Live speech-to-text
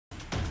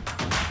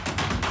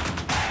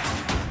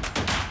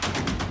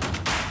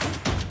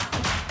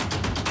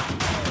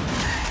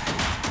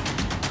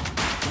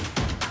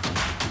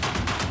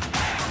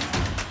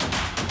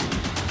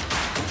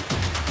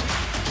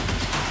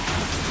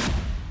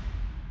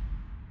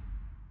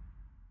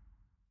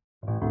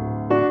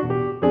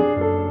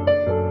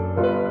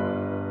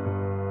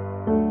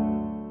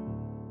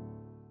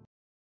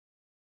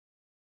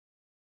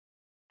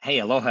Hey,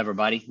 aloha,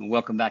 everybody, and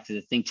welcome back to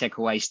the ThinkTech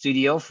Hawaii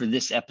studio for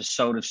this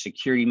episode of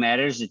Security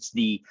Matters. It's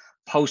the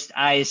post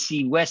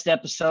ISC West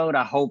episode.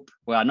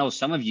 I know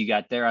some of you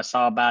got there. I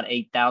saw about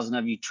 8,000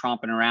 of you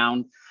tromping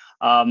around.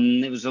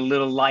 It was a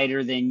little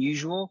lighter than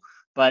usual,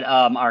 but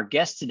our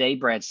guest today,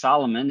 Brad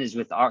Solomon, is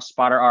with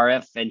Spotter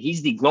RF, and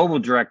he's the Global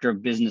Director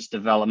of Business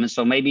Development.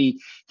 So maybe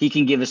he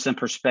can give us some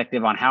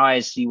perspective on how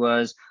ISC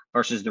was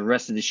versus the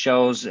rest of the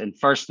shows. And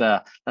first,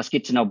 let's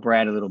get to know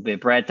Brad a little bit.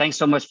 Brad, thanks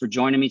so much for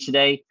joining me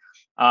today.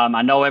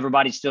 I know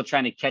everybody's still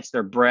trying to catch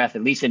their breath,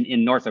 at least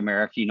in North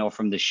America,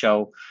 from the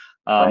show.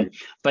 Right.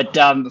 But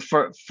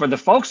for the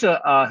folks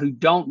who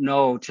don't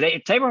know,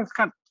 today we're going to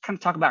kind of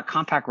talk about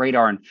compact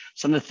radar and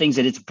some of the things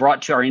that it's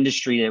brought to our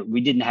industry that we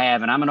didn't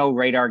have. And I'm an old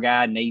radar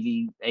guy,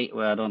 Navy,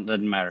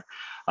 doesn't matter.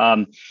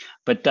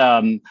 But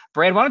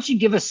Brad, why don't you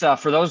give us,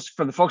 for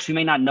the folks who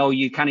may not know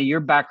you, kind of your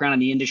background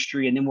in the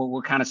industry, and then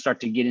we'll kind of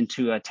start to get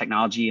into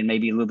technology and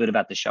maybe a little bit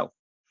about the show.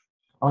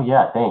 Oh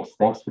yeah, thanks.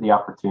 Thanks for the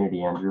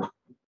opportunity, Andrew.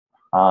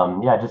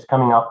 Yeah, just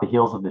coming off the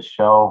heels of the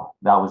show,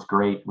 that was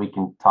great. We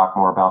can talk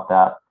more about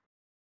that.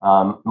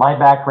 My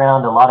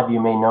background, a lot of you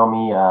may know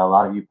me, a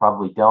lot of you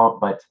probably don't,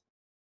 but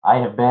I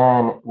have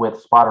been with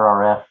Spotter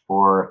RF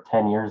for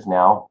 10 years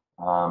now.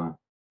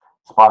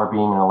 Spotter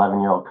being an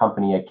 11-year-old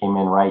company, I came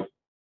in right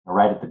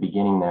at the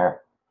beginning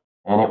there.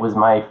 And it was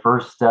my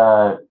first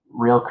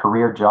real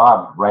career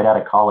job right out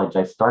of college.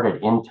 I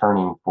started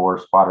interning for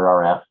Spotter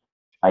RF.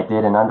 I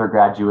did an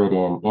undergraduate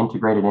in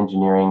integrated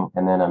engineering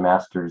and then a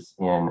master's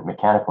in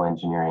mechanical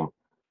engineering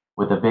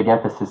with a big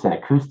emphasis in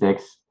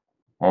acoustics.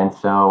 And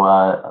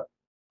so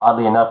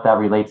oddly enough, that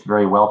relates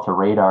very well to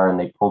radar, and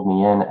they pulled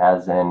me in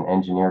as an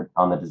engineer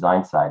on the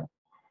design side.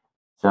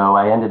 So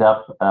I ended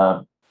up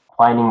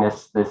finding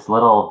this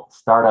little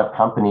startup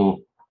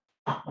company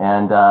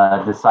and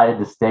decided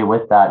to stay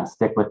with that and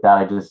stick with that.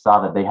 I just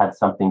saw that they had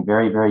something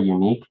very, very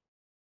unique.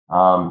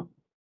 And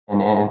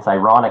it's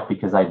ironic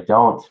because I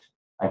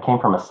came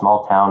from a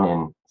small town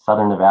in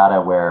Southern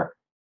Nevada where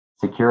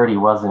security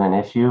wasn't an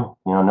issue.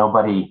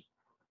 Nobody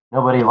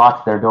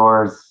locked their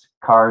doors.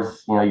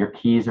 Cars, your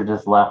keys are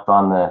just left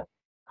on the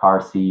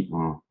car seat,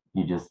 and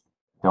you just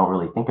don't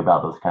really think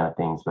about those kind of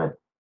things. But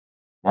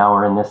now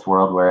we're in this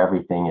world where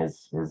everything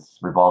is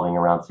revolving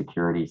around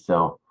security.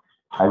 So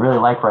I really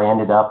like where I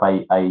ended up.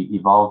 I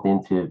evolved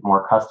into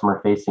more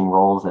customer-facing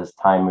roles as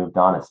time moved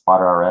on at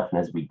Spotter RF, and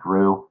as we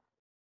grew.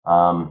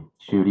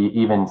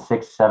 Even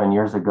 6-7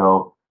 years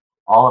ago,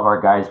 all of our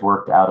guys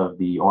worked out of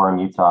the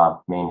Orem, Utah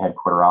main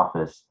headquarter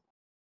office.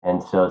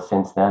 And so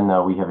since then,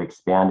 though, we have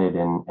expanded,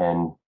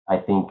 and I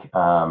think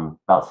about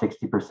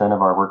 60%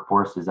 of our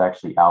workforce is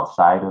actually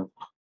outside of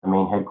the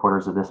main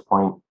headquarters at this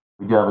point.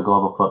 We do have a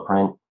global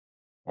footprint,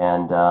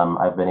 and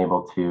I've been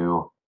able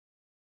to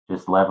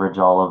just leverage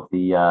all of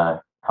the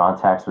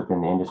contacts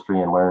within the industry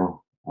and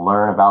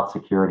learn about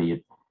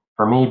security.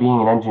 For me,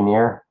 being an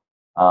engineer,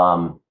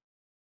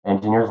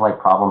 engineers like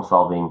problem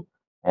solving,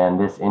 and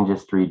this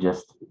industry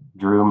just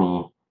drew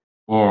me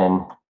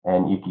in.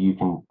 And you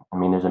can,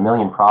 there's a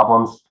million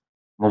problems,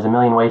 and there's a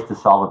million ways to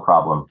solve a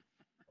problem.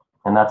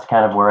 And that's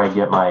kind of where I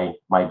get my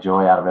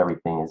joy out of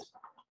everything, is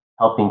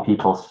helping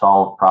people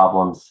solve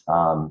problems,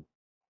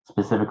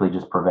 specifically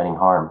just preventing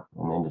harm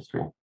in the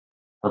industry.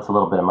 That's a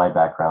little bit of my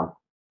background.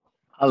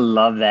 I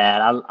love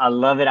that. I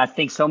love it. I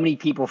think so many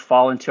people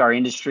fall into our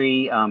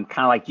industry, kind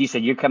of like you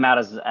said, you come out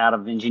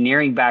of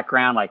engineering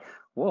background, like,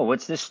 whoa,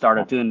 what's this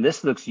startup doing?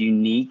 This looks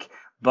unique.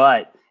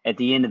 But at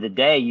the end of the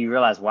day, you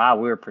realize, wow,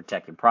 we're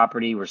protecting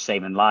property, we're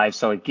saving lives.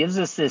 So it gives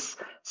us this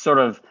sort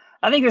of,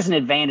 I think there's an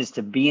advantage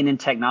to being in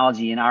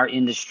technology in our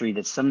industry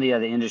that some of the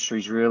other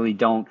industries really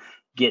don't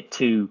get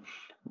to,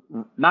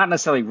 not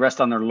necessarily rest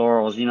on their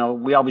laurels.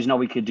 We always know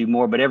we could do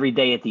more, but every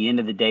day at the end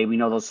of the day, we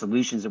know those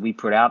solutions that we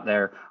put out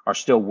there are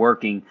still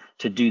working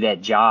to do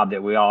that job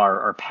that we all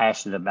are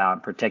passionate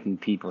about, protecting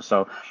people.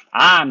 So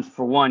I'm,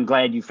 for one,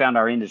 glad you found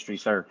our industry,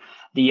 sir.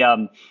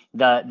 The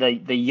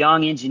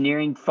young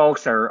engineering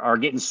folks are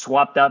getting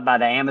swapped up by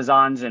the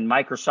Amazons and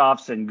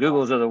Microsofts and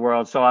Googles of the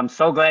world. So I'm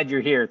so glad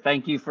you're here.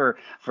 Thank you for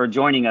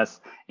joining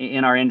us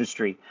in our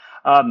industry.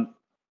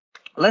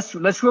 Let's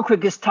real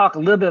quick just talk a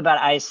little bit about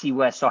ISC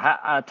West. So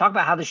talk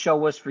about how the show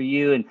was for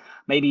you, and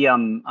maybe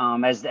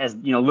as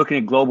looking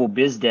at global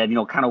biz dev,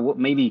 kind of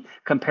maybe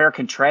compare,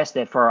 contrast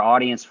that for our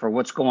audience for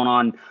what's going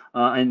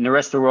on in the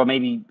rest of the world.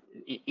 Maybe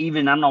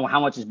even, I don't know how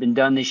much has been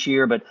done this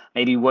year, but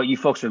maybe what you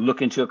folks are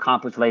looking to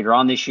accomplish later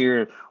on this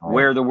year,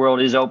 where the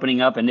world is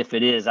opening up, and if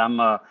it is,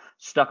 I'm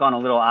stuck on a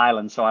little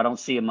island, so I don't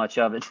see much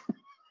of it.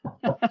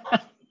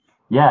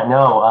 Yeah,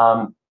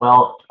 no.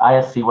 Well,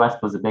 ISC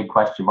West was a big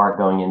question mark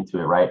going into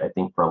it, right? I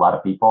think for a lot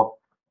of people,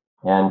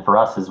 and for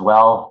us as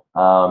well.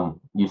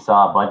 You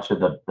saw a bunch of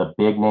the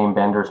big name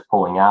vendors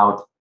pulling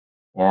out,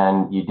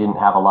 and you didn't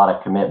have a lot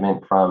of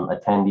commitment from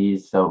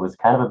attendees, so it was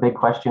kind of a big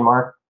question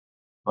mark.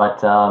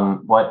 But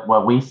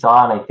what we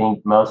saw, and I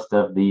think most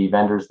of the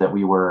vendors that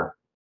we were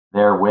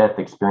there with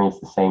experienced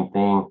the same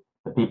thing.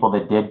 The people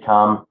that did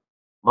come,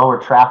 lower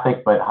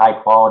traffic but high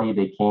quality.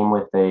 They came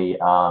with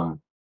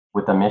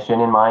a mission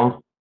in mind,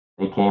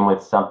 They came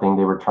with something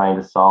they were trying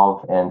to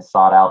solve and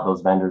sought out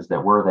those vendors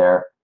that were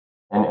there.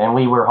 And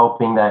we were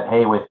hoping that,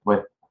 hey, with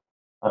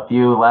a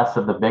few less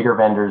of the bigger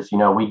vendors,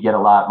 we'd get a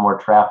lot more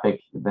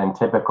traffic than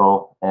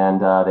typical,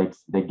 and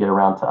they'd get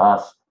around to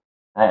us.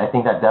 I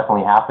think that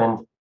definitely happened.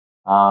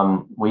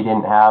 We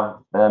didn't have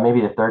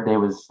maybe the third day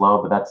was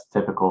slow, but that's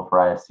typical for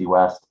ISC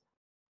West.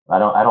 I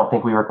don't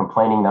think we were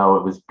complaining though.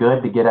 It was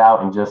good to get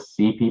out and just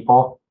see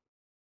people,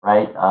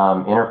 right?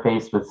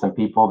 Interface with some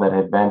people that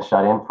had been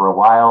shut in for a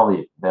while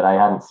that I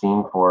hadn't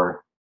seen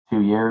for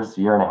 2 years,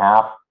 year and a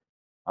half,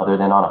 other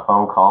than on a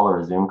phone call or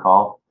a Zoom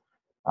call.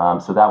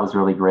 So that was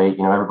really great.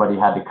 Everybody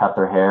had to cut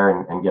their hair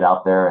and get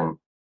out there and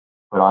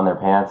put on their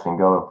pants and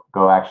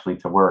go actually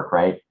to work,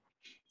 right?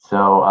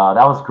 So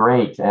that was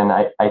great. And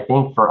I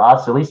think for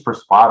us, at least for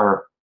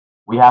Spotter,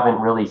 we haven't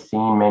really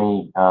seen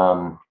many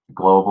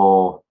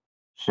global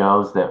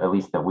shows that at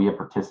least that we have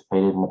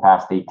participated in the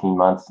past 18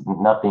 months.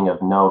 Nothing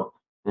of note.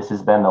 This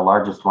has been the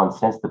largest one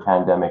since the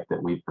pandemic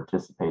that we've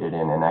participated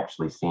in and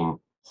actually seen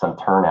some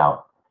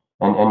turnout.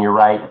 And you're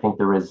right. I think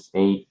there was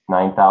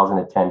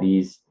 9,000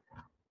 attendees,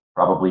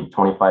 probably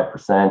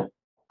 25%,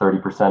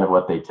 30% of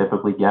what they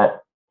typically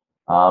get.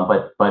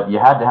 But you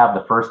had to have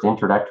the first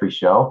introductory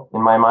show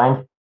in my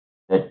mind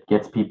that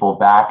gets people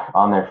back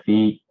on their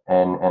feet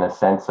and a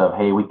sense of,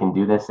 hey, we can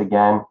do this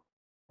again.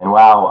 And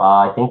wow,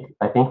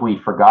 I think we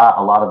forgot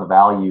a lot of the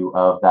value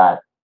of that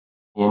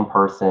in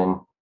person,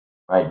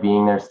 right?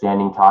 Being there,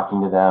 standing,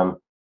 talking to them,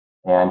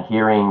 and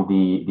hearing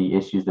the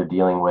issues they're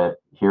dealing with,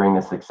 hearing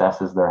the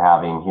successes they're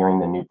having, hearing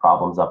the new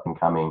problems up and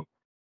coming.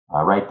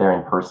 Right there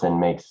in person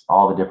makes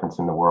all the difference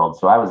in the world.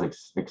 So I was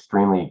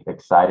extremely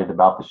excited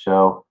about the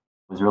show.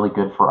 It was really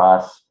good for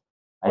us.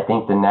 I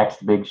think the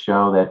next big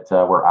show that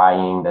we're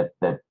eyeing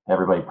that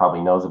everybody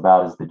probably knows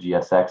about is the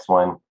GSX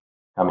one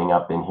coming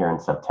up in here in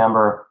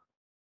September.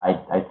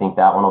 I think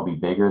that one will be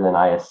bigger than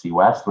ISC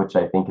West, which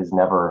I think has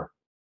never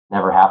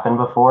happened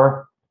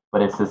before.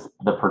 But it's just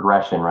the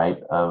progression, right?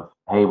 Of,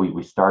 hey,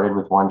 we started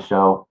with one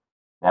show.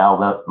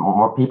 Now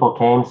more people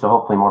came, so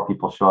hopefully more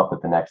people show up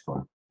at the next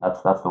one.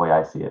 That's the way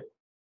I see it.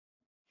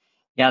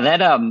 Yeah,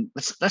 that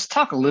let's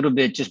talk a little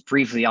bit just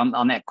briefly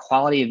on that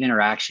quality of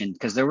interaction,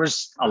 because there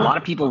was a lot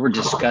of people were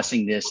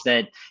discussing this,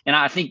 that, and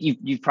I think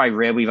you've probably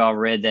read, we've all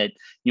read that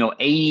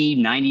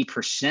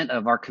 80-90%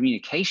 of our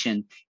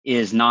communication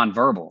is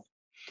nonverbal.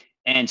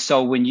 And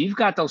so when you've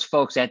got those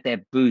folks at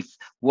that booth,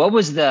 what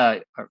was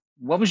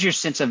your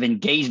sense of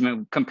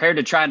engagement compared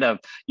to trying to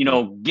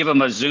give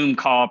them a Zoom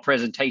call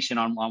presentation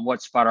on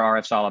what Spotter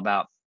RF's all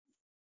about?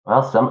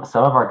 Well, some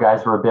of our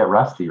guys were a bit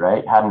rusty,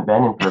 right? Hadn't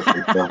been in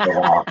person for a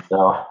while,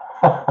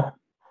 so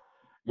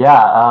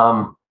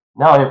yeah.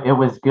 No, it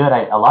was good.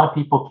 A lot of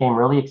people came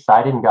really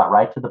excited and got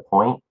right to the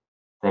point.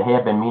 Say, hey,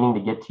 I've been meaning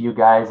to get to you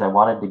guys. I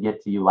wanted to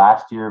get to you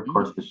last year. Of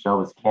course, the show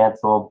was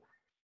canceled.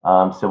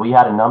 So we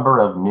had a number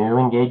of new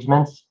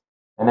engagements,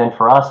 and then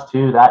for us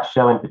too, that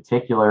show in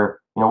particular,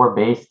 we're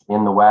based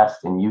in the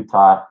West in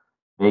Utah.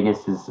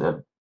 Vegas is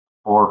a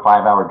 4 or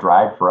 5 hour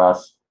drive for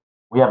us.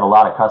 We have a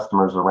lot of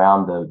customers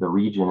around the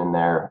region in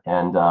there,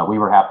 and we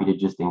were happy to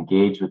just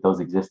engage with those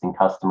existing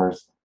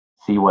customers,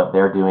 see what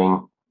they're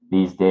doing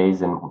these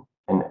days,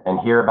 and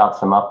hear about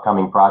some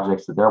upcoming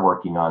projects that they're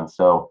working on.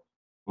 So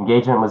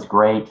engagement was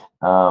great.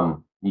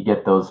 You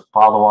get those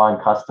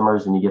follow-on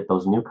customers and you get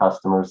those new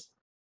customers,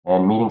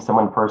 and meeting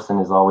someone in person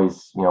is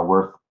always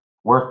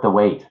worth the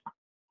wait.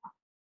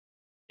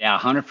 Yeah,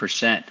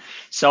 100%.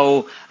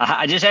 So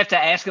I just have to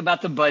ask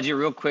about the budget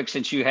real quick,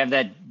 since you have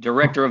that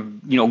director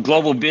of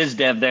global biz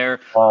dev there.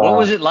 What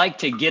was it like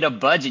to get a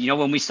budget?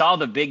 When we saw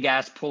the big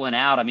guys pulling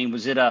out, I mean,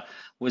 was it a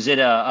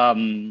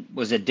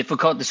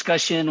difficult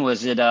discussion?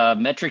 Was it a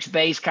metrics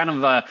based? Kind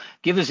of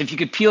give us, if you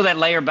could peel that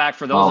layer back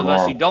for those of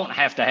us who don't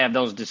have to have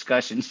those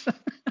discussions.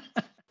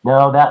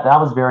 No, that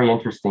was very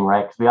interesting,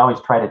 right? Because we always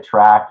try to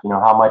track,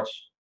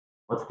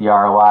 what's the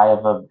ROI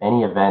of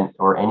any event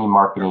or any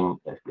marketing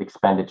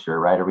expenditure,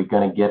 right? Are we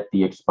going to get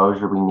the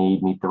exposure we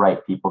need, meet the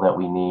right people that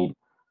we need?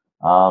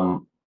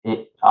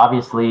 It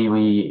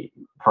obviously,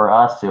 for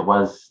us, it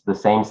was the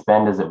same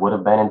spend as it would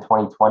have been in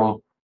 2020,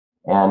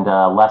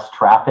 and less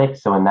traffic.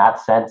 So in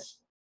that sense,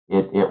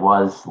 it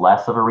was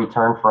less of a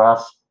return for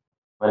us.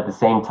 But at the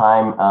same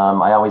time,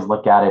 I always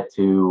look at it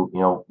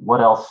to, what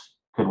else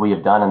could we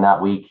have done in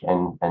that week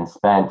and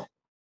spent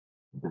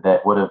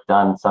that would have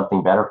done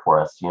something better for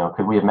us?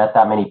 Could we have met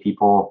that many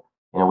people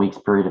in a week's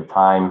period of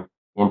time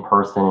in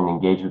person and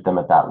engaged with them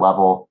at that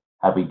level?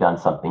 Had we done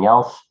something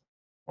else?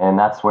 And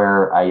that's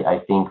where I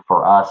think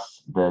for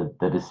us, the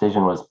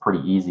decision was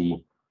pretty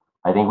easy.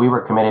 I think we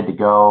were committed to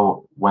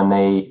go when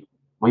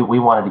we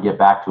wanted to get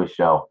back to a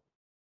show.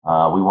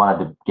 We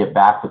wanted to get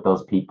back with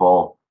those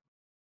people.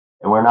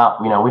 And we're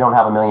not, we don't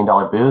have $1 million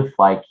booth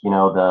like,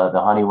 the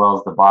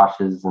Honeywells, the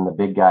Bosches, and the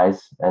big guys.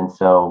 And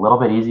so a little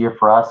bit easier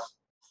for us,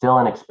 still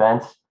an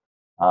expense,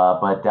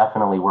 but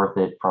definitely worth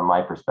it from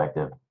my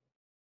perspective.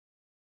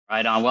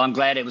 Right on. Well, I'm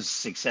glad it was a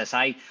success.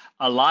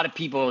 A lot of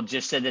people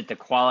just said that the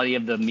quality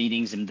of the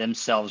meetings and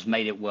themselves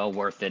made it well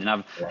worth it. And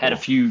I've had a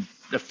few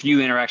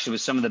interactions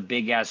with some of the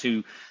big guys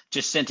who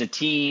just sent a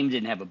team,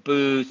 didn't have a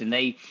booth, and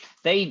they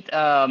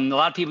a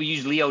lot of people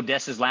use Leo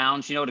Dessa's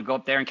lounge, you know, to go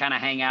up there and kind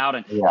of hang out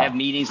and have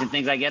meetings and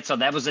things like that. So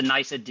that was a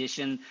nice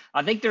addition.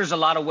 I think there's a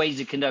lot of ways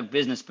to conduct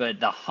business, but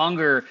the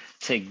hunger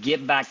to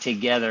get back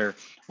together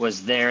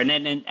was there. And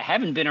then, and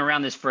having been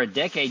around this for a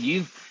decade,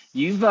 you've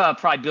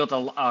probably built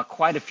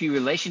quite a few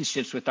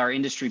relationships with our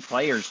industry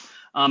players.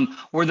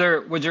 Was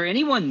there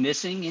anyone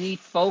missing, any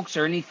folks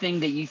or anything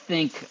that you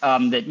think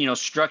that, you know,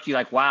 struck you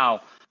like,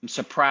 wow, I'm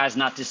surprised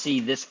not to see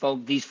these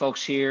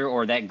folks here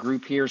or that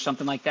group here or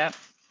something like that?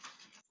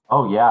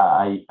 Oh yeah,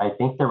 I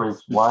think there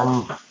was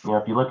one, you know,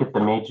 if you look at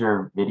the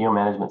major video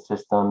management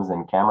systems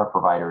and camera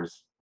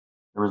providers,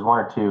 there was one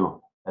or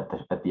two at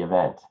the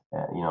event,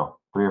 you know,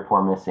 three or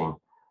four missing.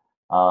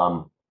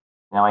 Now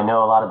I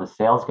know a lot of the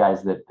sales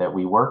guys that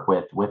we work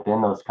with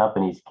within those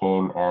companies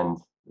came and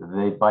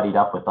they buddied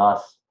up with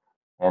us,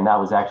 and that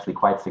was actually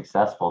quite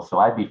successful. So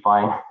I'd be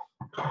fine.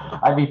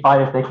 I'd be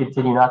fine if they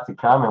continue not to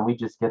come and we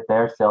just get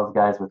their sales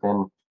guys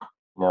within,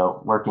 you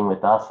know, working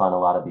with us on a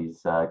lot of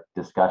these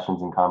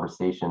discussions and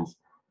conversations.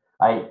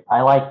 I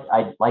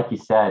like you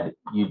said,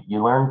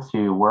 you learn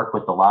to work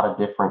with a lot of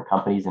different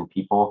companies and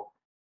people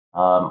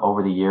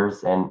over the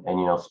years, and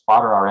you know,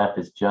 Spotter RF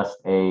is just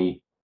a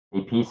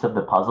piece of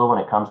the puzzle when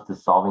it comes to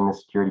solving the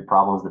security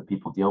problems that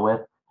people deal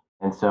with.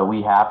 And so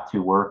we have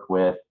to work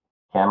with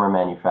camera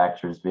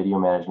manufacturers, video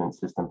management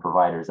system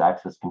providers,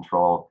 access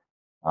control,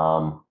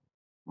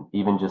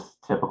 even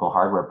just typical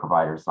hardware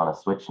providers on a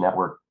switch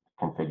network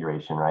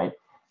configuration, right?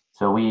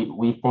 So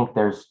we think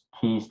there's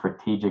key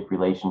strategic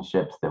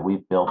relationships that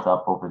we've built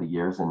up over the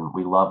years, and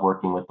we love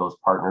working with those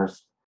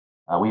partners.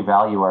 We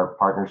value our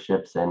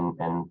partnerships,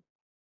 and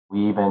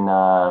we even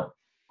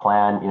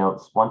plan. You know,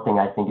 it's one thing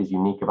I think is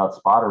unique about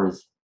Spotter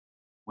is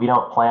we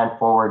don't plan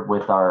forward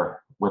with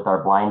our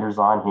blinders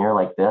on here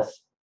like this.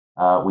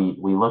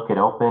 We look at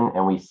open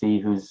and we see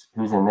who's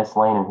in this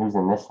lane and who's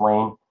in this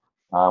lane.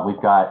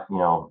 We've got, you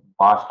know,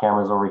 Bosch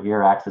cameras over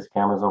here, Axis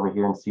cameras over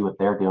here, and see what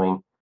they're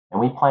doing. And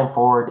we plan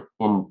forward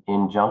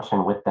in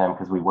junction with them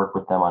because we work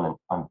with them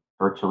on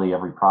virtually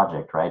every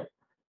project, right?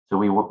 So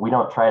we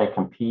don't try to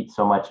compete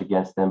so much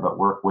against them, but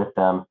work with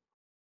them.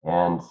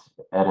 And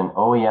at an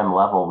OEM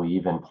level, we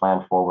even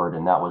plan forward,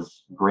 and that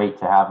was great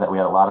to have that. We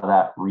had a lot of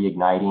that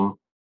reigniting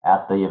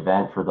at the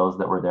event for those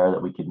that were there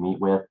that we could meet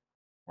with,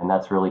 and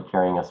that's really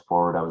carrying us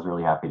forward. I was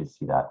really happy to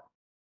see that.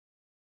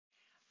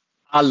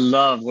 I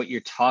love what you're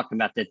talking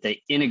about, that the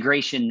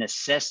integration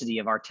necessity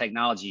of our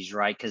technologies,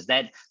 right? Because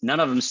that none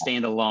of them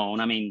stand alone.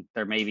 I mean,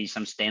 there may be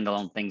some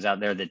standalone things out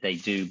there that they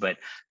do, but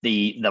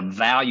the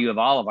value of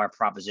all of our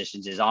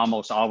propositions is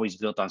almost always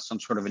built on some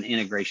sort of an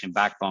integration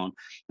backbone.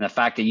 And the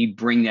fact that you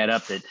bring that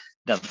up, that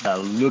the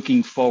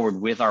looking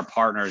forward with our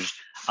partners,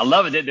 I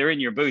love it that they're in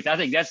your booth. I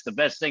think that's the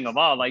best thing of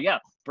all. Like, yeah,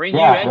 bring you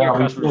and your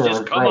customers,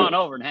 just come on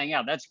over and hang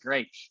out. That's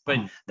great. But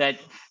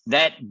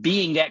that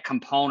being that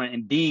component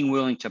and being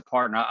willing to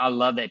partner, I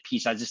love that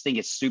piece. I just think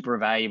it's super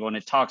valuable, and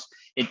it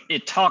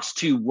talks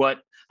to what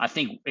I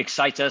think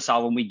excites us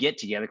all when we get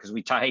together, because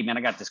we talk, hey man,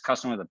 I got this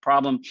customer with a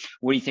problem.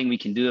 What do you think we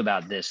can do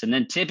about this? And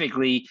then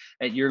typically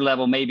at your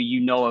level, maybe you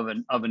know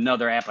of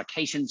another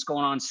application that's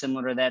going on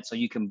similar to that, so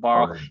you can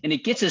borrow. And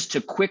it gets us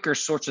to quicker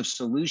sorts of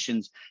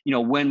solutions, you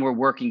know, when we're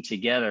working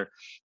together.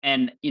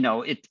 And you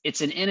know,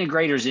 it's an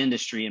integrator's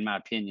industry, in my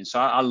opinion. So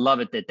I love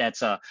it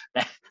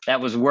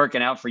that was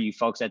working out for you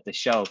folks at the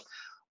show.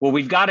 Well,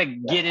 we've got to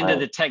get into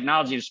the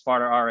technology of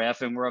Spotter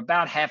RF, and we're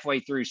about halfway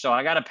through. So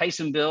I got to pay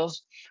some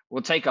bills.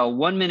 We'll take a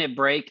 1-minute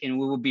break, and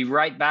we will be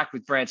right back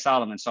with Brad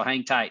Solomon. So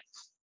hang tight.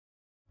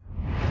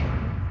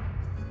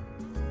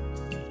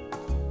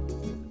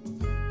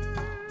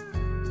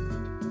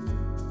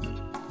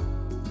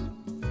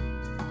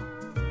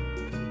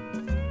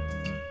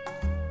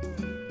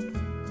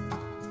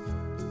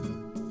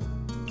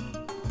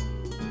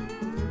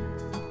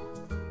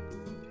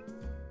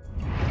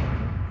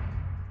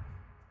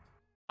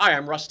 Hi,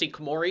 I'm Rusty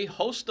Komori,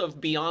 host of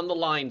Beyond the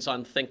Lines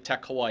on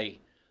ThinkTech Hawaii.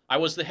 I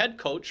was the head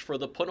coach for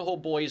the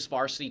Punahou Boys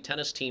varsity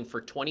tennis team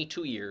for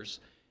 22 years,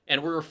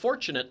 and we were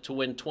fortunate to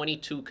win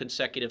 22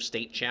 consecutive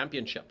state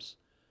championships.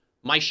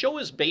 My show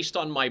is based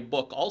on my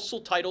book,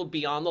 also titled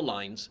Beyond the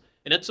Lines,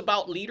 and it's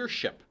about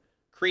leadership,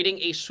 creating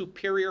a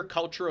superior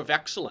culture of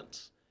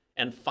excellence,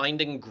 and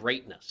finding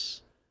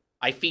greatness.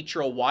 I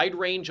feature a wide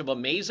range of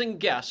amazing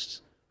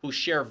guests who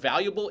share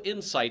valuable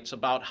insights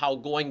about how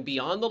going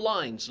beyond the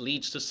lines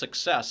leads to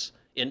success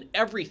in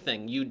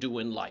everything you do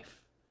in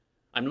life.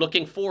 I'm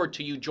looking forward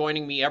to you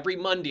joining me every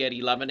Monday at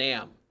 11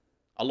 a.m.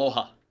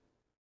 Aloha.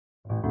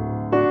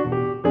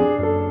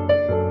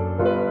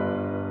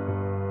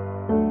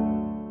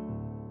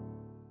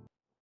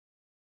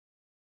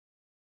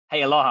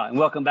 Hey, aloha, and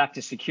welcome back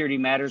to Security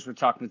Matters. We're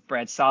talking with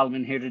Brad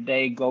Solomon here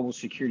today, Global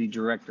Security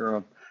Director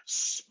of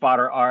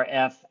Spotter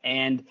RF.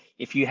 And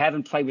if you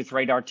haven't played with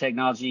radar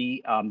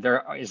technology,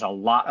 there is a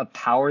lot of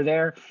power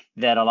there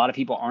that a lot of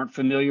people aren't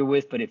familiar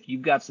with. But if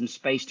you've got some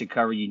space to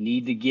cover, you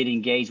need to get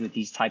engaged with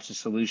these types of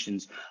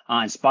solutions.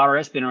 And Spotter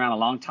RF's been around a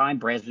long time.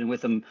 Brad's been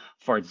with them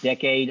for a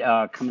decade,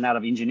 coming out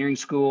of engineering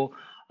school.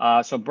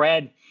 So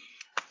Brad,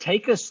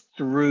 Take us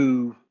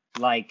through,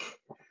 like,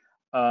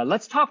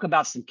 let's talk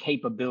about some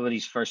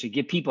capabilities first to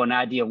give people an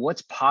idea of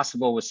what's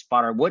possible with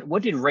Spotter.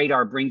 What did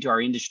radar bring to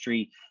our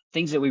industry?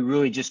 Things that we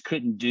really just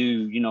couldn't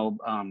do,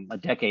 a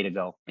decade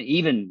ago,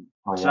 even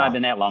it's not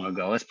been that long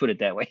ago. Let's put it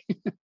that way.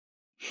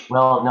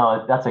 Well,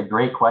 no, that's a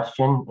great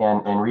question.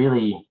 And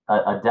really,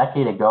 a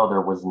decade ago,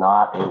 there was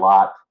not a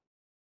lot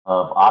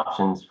of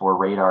options for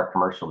radar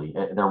commercially.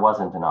 There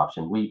wasn't an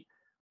option. We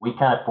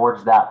kind of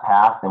forged that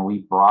path, and we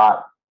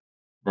brought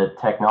the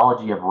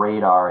technology of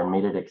radar and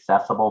made it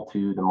accessible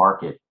to the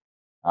market.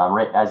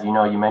 As you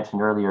know, you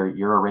mentioned earlier,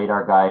 you're a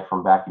radar guy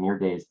from back in your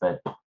days,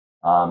 but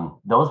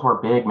those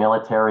were big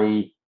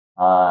military,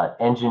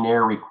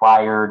 engineer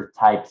required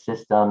type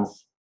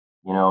systems,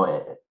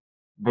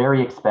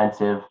 very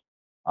expensive.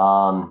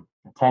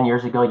 10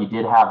 years ago, you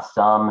did have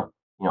some,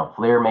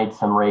 FLIR made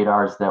some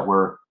radars that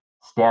were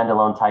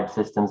standalone type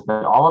systems,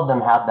 but all of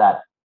them had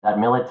that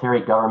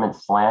military government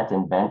slant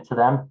and bent to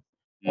them.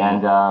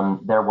 And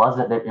it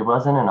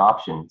wasn't an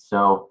option.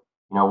 So,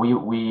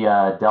 we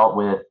dealt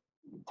with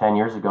 10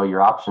 years ago,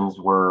 your options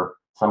were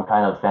some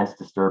kind of fence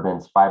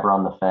disturbance, fiber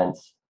on the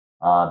fence,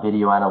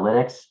 video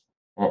analytics,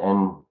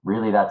 and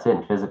really that's it,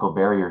 and physical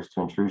barriers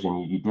to intrusion.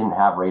 You didn't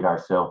have radar.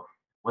 So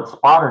what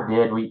Spotter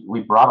did,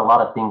 we brought a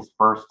lot of things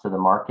first to the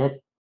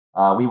market.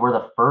 We were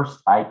the first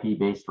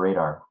IP-based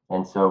radar.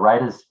 And so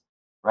right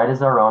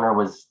as our owner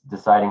was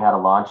deciding how to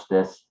launch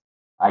this,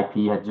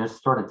 IP had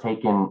just sort of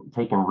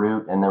taken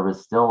root, and there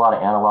was still a lot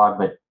of analog,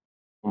 but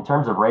in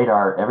terms of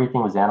radar,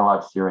 everything was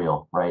analog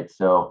serial, right?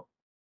 So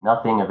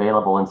nothing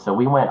available. And so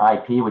we went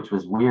IP, which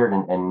was weird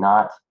and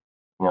not,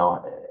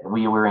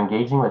 we were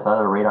engaging with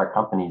other radar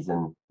companies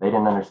and they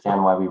didn't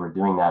understand why we were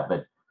doing that,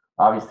 but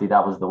obviously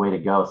that was the way to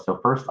go. So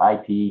first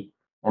IP,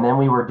 and then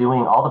we were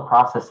doing all the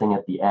processing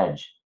at the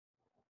edge.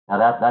 Now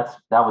that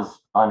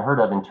was unheard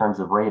of in terms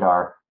of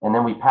radar. And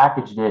then we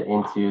packaged it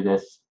into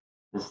this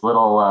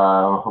little,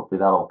 hopefully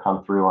that'll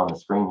come through on the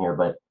screen here,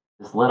 but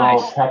this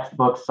little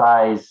textbook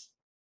size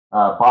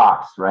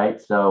box,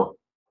 right? So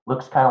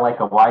looks kind of like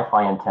a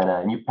Wi-Fi antenna,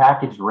 and you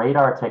package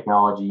radar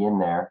technology in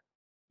there.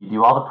 You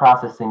do all the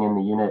processing in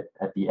the unit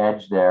at the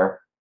edge there,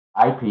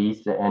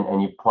 IPs,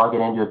 and you plug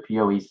it into a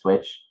PoE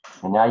switch,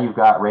 and now you've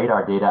got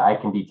radar data. I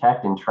can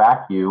detect and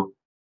track you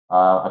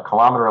a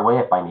kilometer away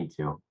if I need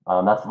to.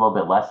 That's a little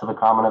bit less of a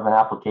common of an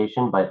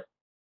application, but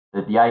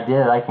the idea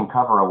that I can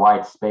cover a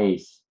wide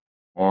space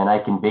and I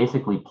can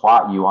basically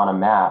plot you on a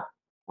map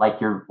like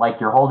you're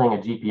holding a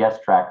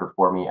GPS tracker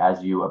for me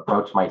as you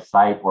approach my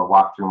site or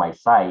walk through my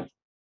site.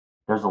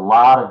 There's a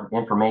lot of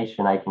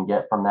information I can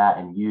get from that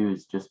and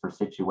use just for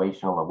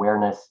situational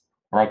awareness,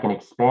 and I can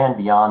expand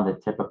beyond the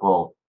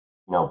typical,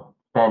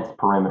 fence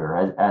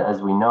perimeter.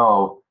 As we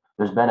know,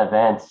 there's been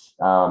events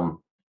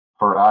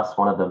for us.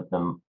 One of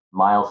the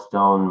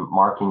milestone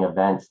marking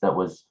events that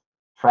was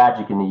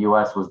tragic in the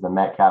U.S. was the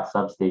Metcalf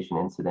substation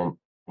incident.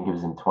 I think it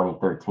was in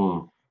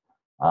 2013.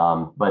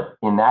 But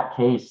in that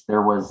case,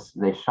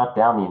 they shut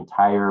down the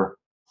entire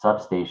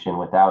substation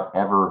without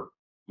ever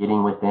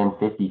getting within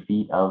 50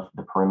 feet of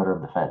the perimeter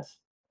of the fence.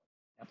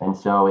 And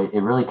so it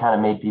really kind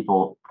of made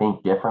people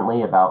think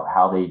differently about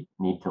how they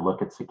need to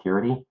look at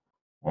security.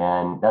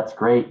 And that's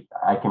great.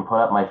 I can put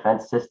up my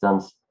fence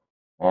systems,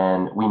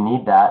 and we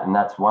need that, and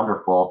that's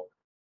wonderful.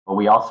 But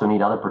we also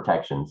need other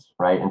protections,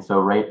 right? And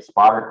so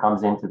Spotter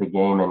comes into the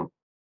game, and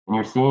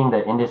you're seeing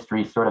the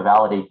industry sort of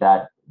validate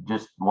that,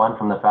 just one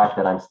from the fact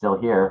that I'm still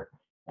here,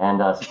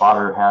 and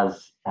Spotter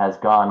has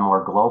gone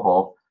more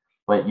global.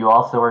 But you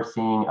also are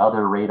seeing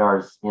other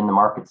radars in the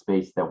market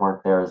space that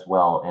weren't there as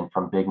well, and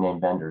from big name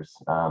vendors.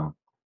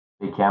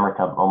 Big camera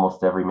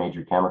almost every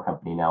major camera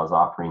company now is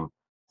offering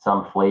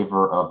some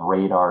flavor of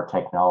radar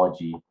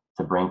technology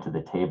to bring to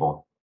the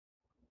table.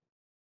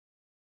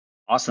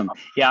 Awesome.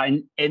 Yeah,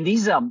 and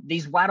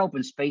these wide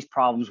open space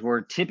problems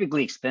were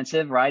typically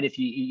expensive, right? If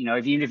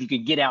even if you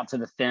could get out to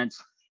the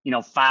fence,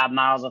 5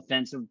 miles of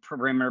fence of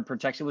perimeter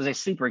protection was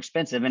super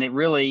expensive, and it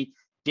really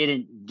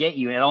didn't get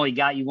you. It only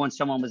got you when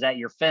someone was at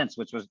your fence,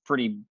 which was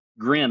pretty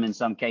grim in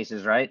some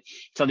cases, right?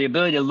 So the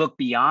ability to look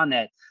beyond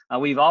that,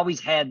 we've always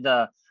had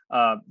the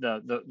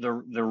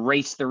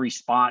race the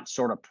response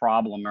sort of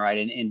problem,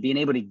 right? And being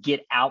able to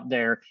get out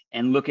there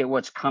and look at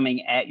what's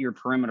coming at your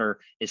perimeter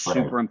is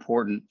super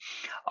important.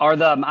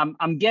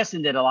 I'm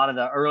guessing that a lot of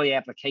the early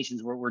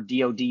applications were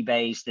DoD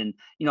based, and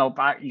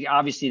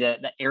obviously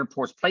the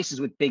airports,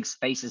 places with big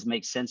spaces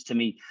make sense to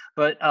me.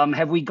 But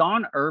have we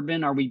gone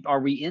urban? Are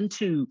we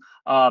into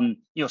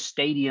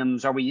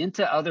stadiums? Are we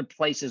into other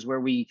places where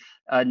we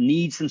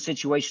need some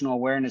situational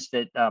awareness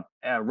that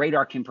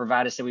radar can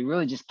provide us that we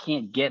really just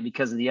can't get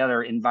because of the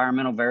other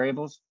environmental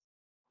variables?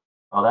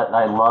 Well,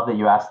 I love that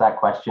you asked that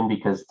question,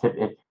 because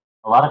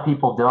a lot of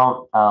people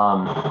don't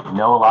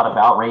know a lot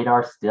about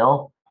radar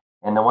still,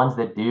 and the ones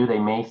that do, they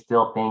may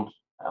still think,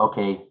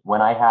 okay,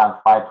 when I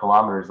have 5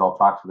 kilometers, I'll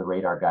talk to the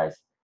radar guys.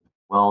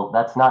 Well,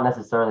 that's not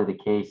necessarily the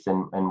case,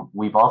 and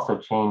we've also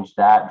changed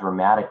that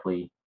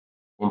dramatically.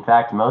 In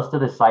fact, most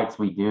of the sites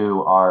we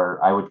do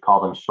are, I would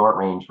call them short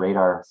range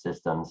radar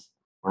systems.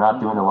 We're not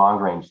doing the long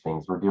range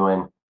things. We're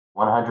doing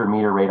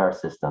 100-meter radar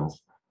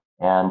systems.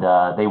 And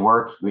they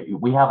work,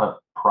 we have a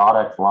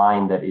product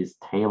line that is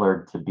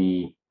tailored to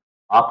be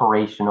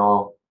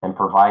operational and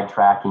provide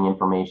tracking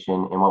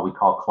information in what we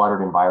call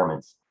cluttered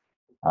environments.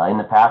 In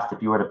the past,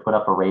 if you were to put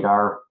up a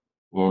radar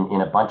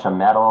in a bunch of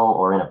metal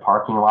or in a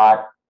parking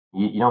lot,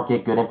 you don't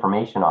get good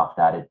information off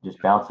that. It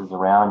just bounces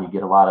around. You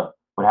get a lot of,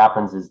 what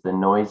happens is the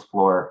noise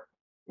floor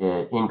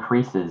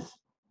increases.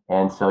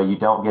 And so you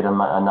don't get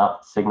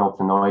enough signal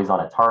to noise on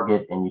a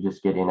target, and you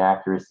just get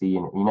inaccuracy,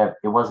 and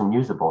it wasn't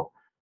usable.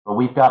 But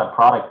we've got a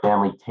product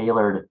family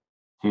tailored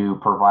to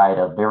provide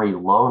a very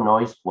low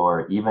noise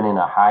floor, even in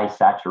a high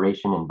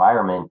saturation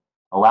environment,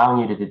 allowing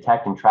you to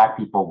detect and track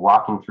people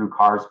walking through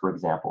cars, for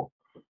example.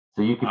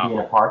 So you could be in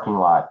a parking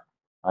lot.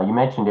 You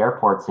mentioned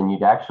airports, and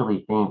you'd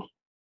actually think,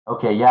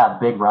 okay, yeah,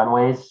 big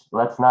runways.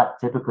 Well, that's not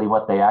typically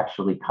what they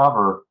actually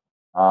cover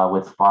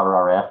with Spotter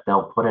RF.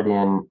 They'll put it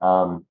in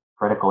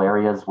critical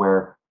areas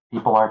where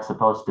people aren't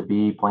supposed to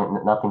be,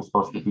 nothing's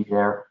supposed to be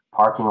there.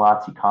 Parking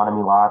lots,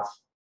 economy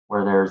lots,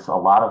 where there's a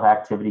lot of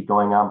activity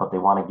going on, but they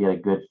want to get a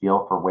good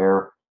feel for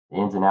where the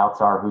ins and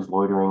outs are, who's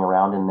loitering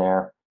around in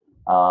there.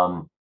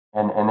 And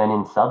then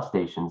in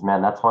substations,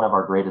 man, that's one of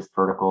our greatest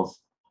verticals.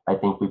 I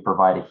think we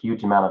provide a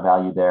huge amount of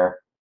value there.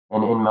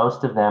 And in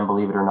most of them,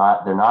 believe it or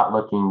not, they're not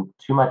looking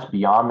too much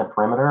beyond the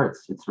perimeter.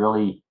 It's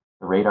really,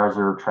 the radars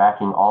are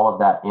tracking all of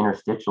that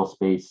interstitial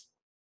space.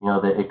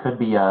 That it could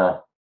be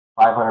a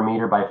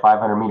 500-meter by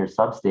 500-meter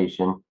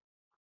substation.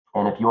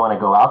 And if you want to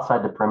go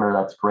outside the perimeter,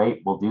 that's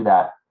great. We'll do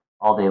that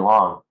all day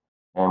long.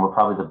 And we're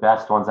probably the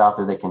best ones out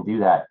there that can do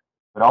that.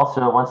 But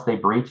also, once they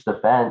breach the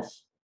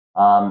fence,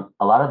 a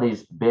lot of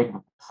these big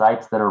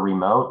sites that are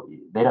remote,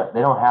 they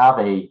don't have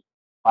a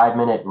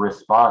 5-minute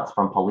response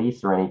from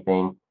police or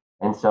anything.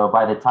 And so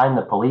by the time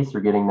the police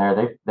are getting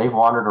there, they've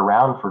wandered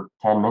around for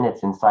 10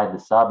 minutes inside the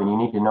sub, and you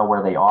need to know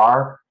where they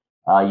are.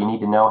 You need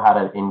to know how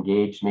to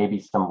engage maybe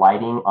some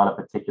lighting on a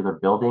particular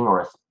building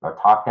or a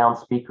talk-down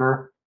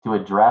speaker to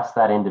address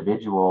that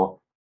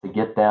individual, to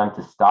get them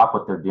to stop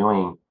what they're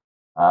doing,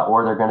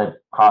 or they're going to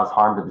cause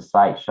harm to the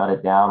site, shut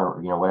it down,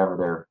 or whatever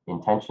their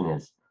intention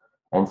is.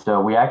 And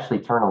so we actually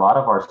turn a lot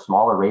of our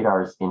smaller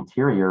radars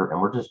interior, and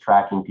we're just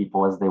tracking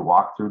people as they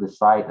walk through the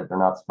site that they're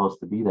not supposed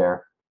to be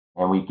there.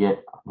 And we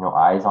get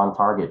eyes on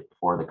target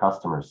for the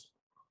customers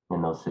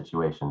in those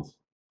situations.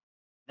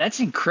 That's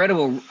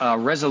incredible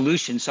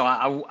resolution. So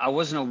I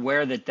wasn't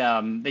aware that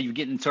that you're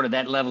getting sort of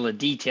that level of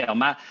detail.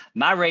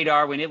 My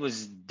radar, when it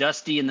was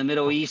dusty in the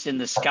Middle East in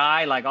the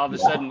sky, like all of a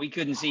sudden we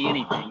couldn't see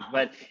anything.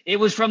 But it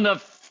was from the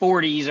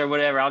 40s or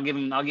whatever. I'll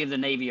give the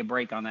Navy a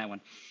break on that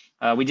one.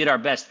 We did our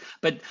best.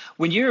 But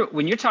when you're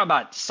talking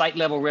about site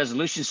level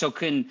resolution, so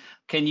can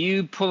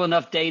you pull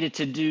enough data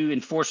to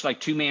enforce like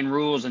 2-man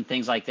rules and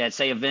things like that?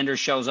 Say a vendor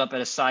shows up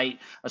at a site,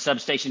 a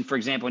substation, for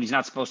example, and he's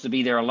not supposed to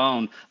be there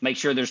alone. Make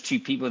sure there's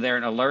 2 people there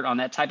and alert on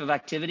that type of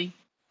activity.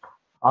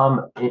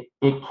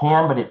 It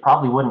can, but it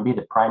probably wouldn't be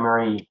the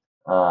primary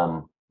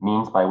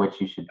means by which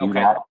you should do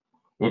that.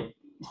 If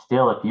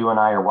you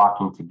and I are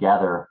walking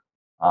together,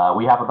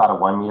 we have about a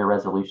 1-meter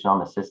resolution on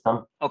the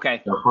system.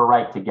 Okay. So if we're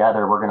right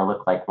together, we're going to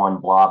look like one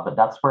blob. But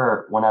that's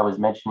where, when I was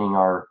mentioning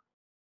our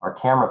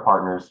camera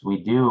partners,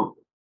 we do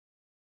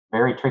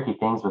very tricky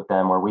things with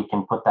them where we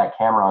can put that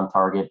camera on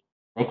target.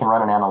 They can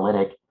run an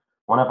analytic.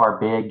 One of our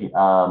big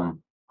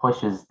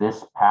pushes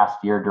this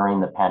past year during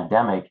the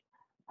pandemic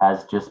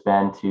has just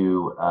been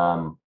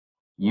to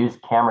use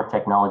camera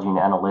technology and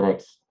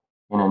analytics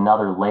in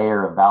another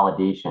layer of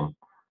validation.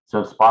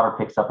 So if Spotter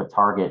picks up a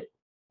target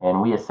and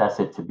we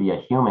assess it to be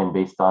a human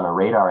based on a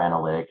radar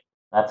analytic,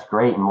 that's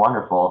great and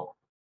wonderful.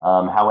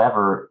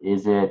 However,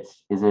 is it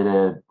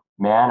a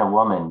man, a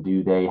woman?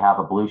 Do they have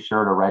a blue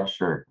shirt or red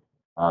shirt?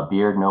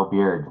 Beard, no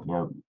beard?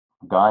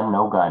 Gun,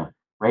 no gun?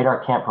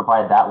 Radar can't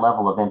provide that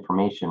level of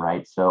information,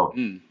 right? So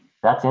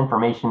that's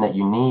information that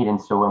you need. And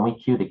so when we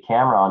cue the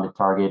camera onto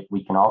target,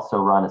 we can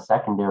also run a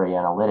secondary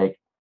analytic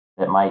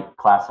that might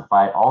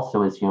classify it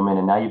also as human.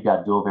 And now you've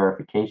got dual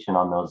verification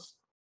on those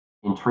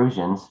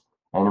intrusions.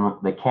 And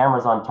the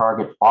camera's on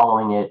target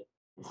following it.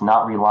 It's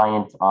not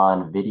reliant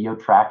on video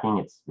tracking.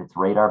 It's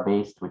radar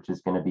based, which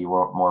is going to be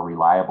more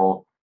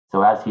reliable.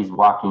 So as he's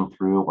walking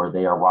through, or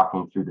they are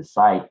walking through the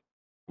site,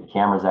 the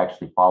camera's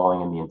actually following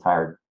him the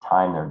entire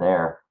time they're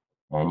there.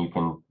 And you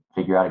can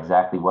figure out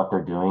exactly what they're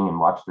doing and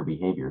watch their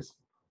behaviors.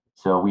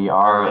 So we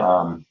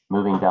are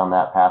moving down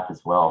that path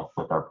as well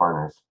with our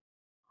partners.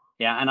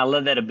 Yeah, and I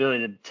love that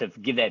ability to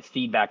give that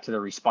feedback to the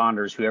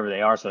responders, whoever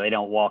they are, so they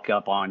don't walk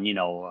up on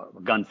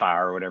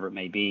gunfire or whatever it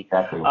may be.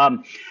 Exactly.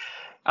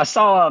 I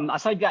saw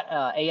you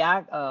got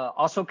AI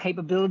also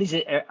capabilities.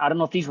 I don't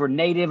know if these were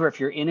native or if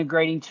you're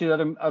integrating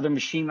to other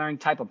machine learning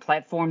type of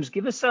platforms.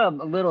 Give us a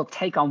little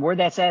take on where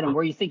that's at and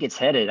where you think it's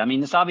headed. I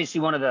mean, it's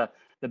obviously one of the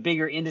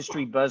bigger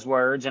industry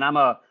buzzwords,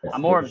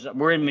 and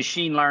we're in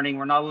machine learning.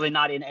 We're not really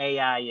not in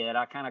AI yet.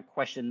 I kind of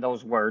question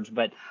those words,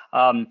 but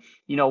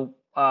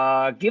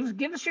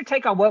give us your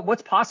take on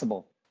what's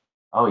possible.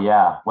 Oh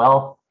yeah.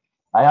 Well,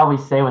 I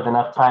always say with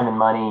enough time and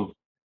money,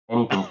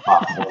 anything's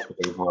possible in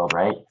today's world,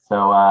 right?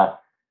 So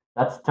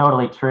That's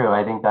totally true.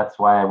 I think that's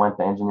why I went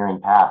the engineering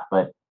path.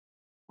 But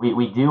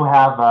we do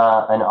have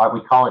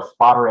we call it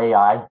spotter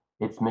AI.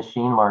 It's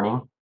machine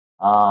learning.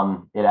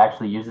 It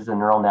actually uses a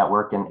neural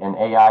network, and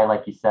AI,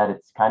 like you said,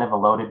 it's kind of a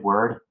loaded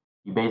word.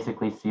 You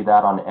basically see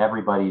that on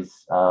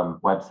everybody's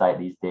website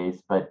these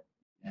days, but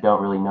you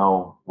don't really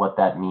know what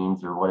that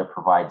means or what it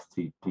provides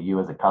to you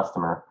as a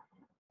customer.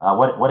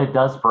 What it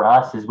does for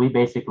us is we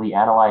basically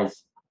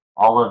analyze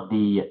all of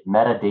the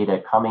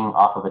metadata coming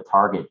off of a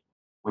target,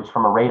 which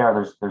from a radar,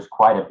 there's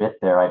quite a bit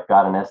there. I've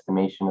got an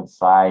estimation of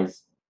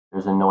size.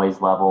 There's a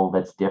noise level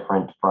that's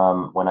different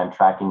from when I'm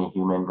tracking a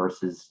human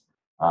versus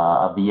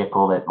a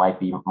vehicle that might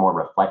be more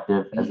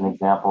reflective, as an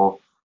example.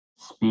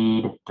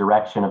 Speed,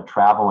 direction of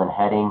travel, and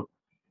heading.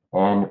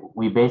 And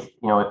we base,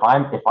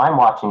 if I'm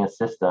watching a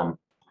system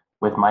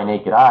with my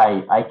naked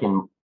eye, I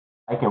can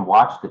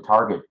watch the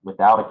target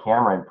without a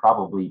camera and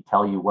probably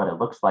tell you what it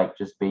looks like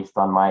just based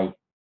on my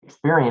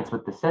experience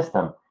with the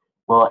system.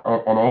 Well,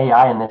 an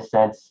AI in this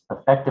sense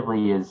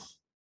effectively is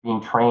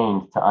being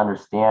trained to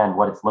understand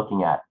what it's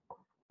looking at,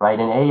 right?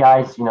 And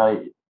AIs,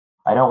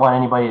 I don't want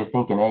anybody to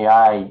think an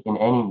AI in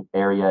any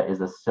area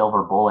is a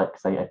silver bullet,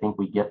 because I think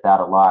we get that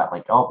a lot.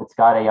 Like, oh, it's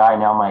got AI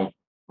now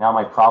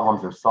my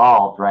problems are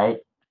solved, right?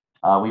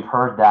 We've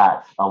heard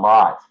that a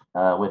lot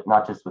with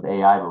not just with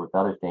AI but with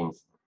other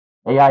things.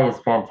 AI is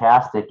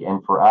fantastic,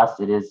 and for us,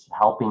 it is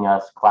helping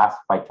us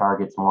classify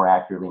targets more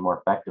accurately, more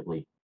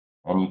effectively.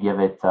 And you give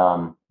it,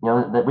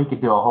 that we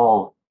could do a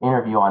whole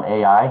interview on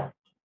AI,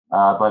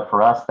 but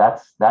for us,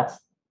 that's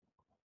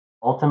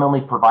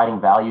ultimately providing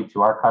value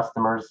to our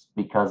customers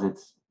because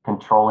it's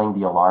controlling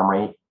the alarm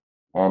rate,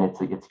 and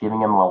it's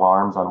giving them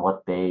alarms on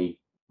what they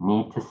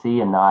need to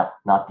see and not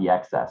the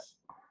excess.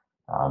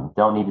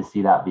 Don't need to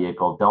see that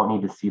vehicle, don't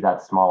need to see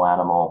that small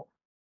animal.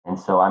 And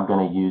so I'm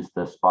going to use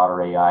the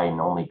spotter AI and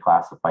only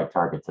classify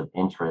targets of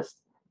interest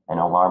and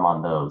alarm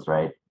on those,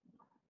 right?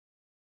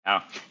 Oh,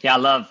 yeah, I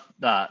love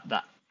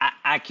the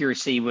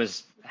accuracy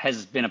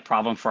has been a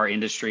problem for our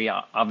industry,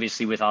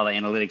 obviously with all the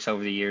analytics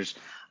over the years,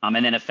 and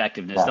then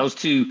effectiveness. Yeah.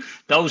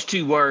 Those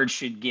two words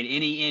should get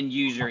any end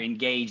user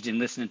engaged in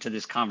listening to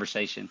this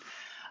conversation.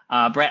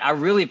 Brett, I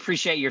really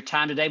appreciate your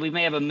time today. We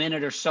may have a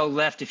minute or so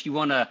left if you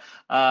want to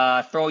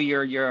throw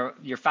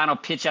your final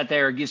pitch out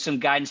there or give some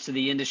guidance to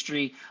the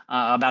industry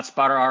about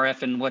Spotter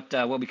RF and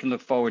what we can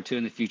look forward to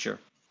in the future.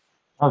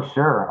 Oh,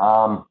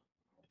 sure.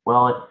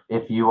 Well,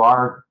 if you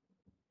are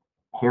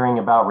hearing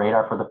about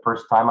radar for the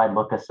first time, I'd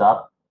look us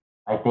up.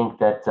 I think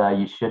that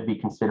you should be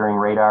considering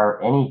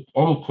radar.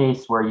 Any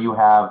case where you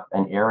have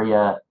an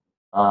area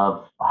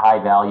of high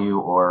value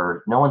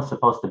or no one's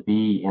supposed to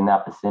be in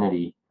that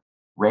vicinity,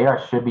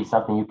 radar should be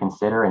something you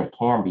consider, and it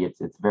can be.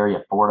 It's very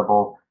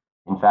affordable.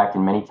 In fact,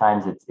 in many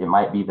times it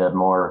might be the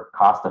more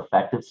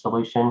cost-effective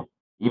solution,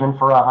 even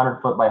for a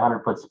 100-foot by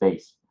 100-foot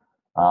space.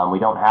 We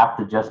don't have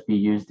to just be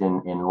used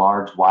in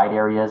large, wide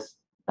areas.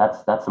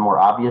 That's the more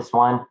obvious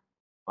one.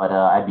 But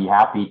I'd be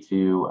happy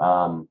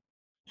to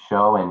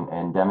show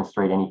and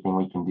demonstrate anything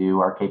we can do.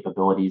 Our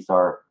capabilities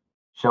are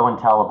show and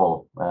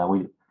tellable.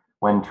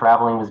 When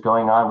traveling was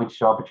going on, we'd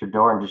show up at your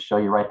door and just show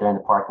you right there in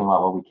the parking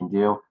lot what we can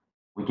do.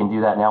 We can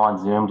do that now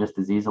on Zoom just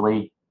as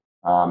easily,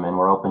 and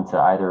we're open to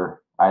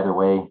either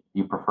way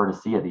you prefer to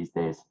see it these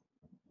days.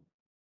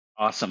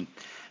 Awesome.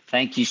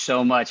 Thank you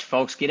so much,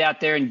 folks. Get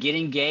out there and get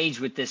engaged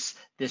with this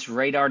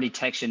radar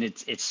detection.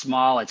 It's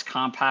small, it's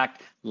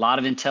compact, a lot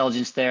of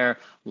intelligence there,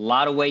 a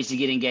lot of ways to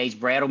get engaged.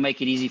 Brad will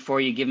make it easy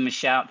for you. Give him a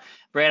shout.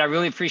 Brad, I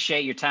really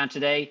appreciate your time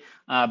today.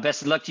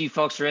 Best of luck to you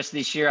folks the rest of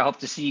this year. I hope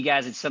to see you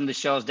guys at some of the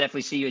shows.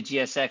 Definitely see you at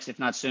GSX, if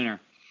not sooner.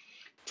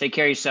 Take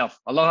care of yourself.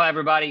 Aloha,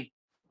 everybody.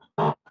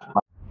 My